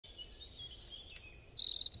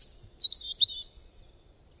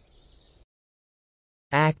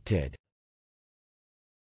acted,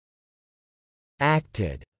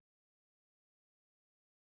 acted,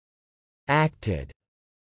 acted.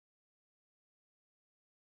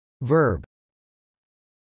 Verb.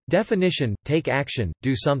 Definition: take action,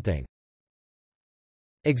 do something.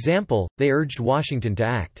 Example: they urged Washington to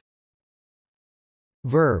act.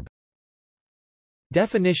 Verb.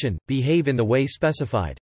 Definition: behave in the way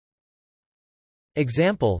specified.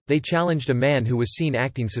 Example: they challenged a man who was seen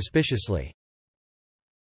acting suspiciously.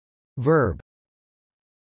 Verb.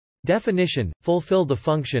 Definition: fulfill the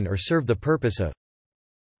function or serve the purpose of.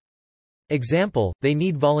 Example: they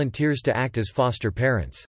need volunteers to act as foster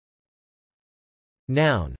parents.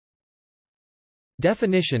 Noun.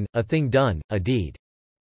 Definition: a thing done, a deed.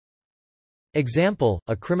 Example: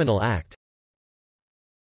 a criminal act.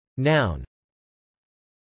 Noun.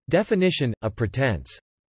 Definition: a pretense.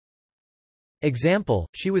 Example: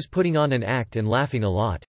 she was putting on an act and laughing a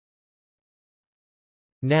lot.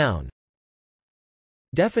 Noun.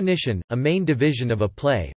 Definition: a main division of a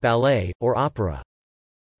play, ballet, or opera.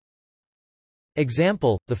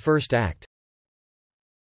 Example: the first act.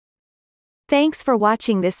 Thanks for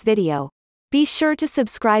watching this video. Be sure to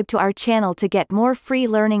subscribe to our channel to get more free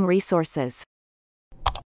learning resources.